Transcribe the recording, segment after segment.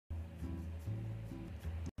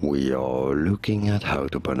We are looking at how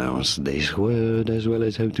to pronounce this word as well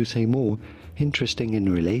as how to say more interesting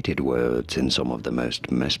and related words and some of the most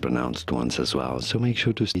mispronounced ones as well. So make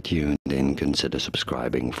sure to stay tuned and consider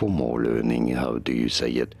subscribing for more learning how do you say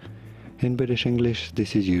it. In British English,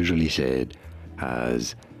 this is usually said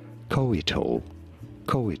as coital,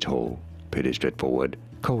 coital, pretty straightforward,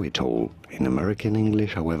 coital. In American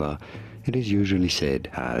English, however, it is usually said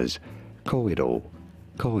as coital,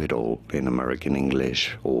 coital in American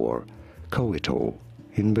English, or coital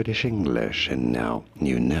in British English. And now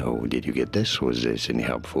you know. Did you get this? Was this any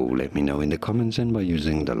helpful? Let me know in the comments and by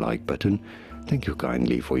using the like button. Thank you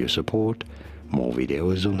kindly for your support. More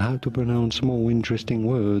videos on how to pronounce more interesting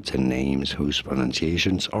words and names whose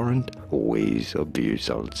pronunciations aren't always obvious.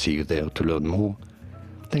 I'll see you there to learn more.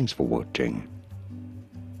 Thanks for watching.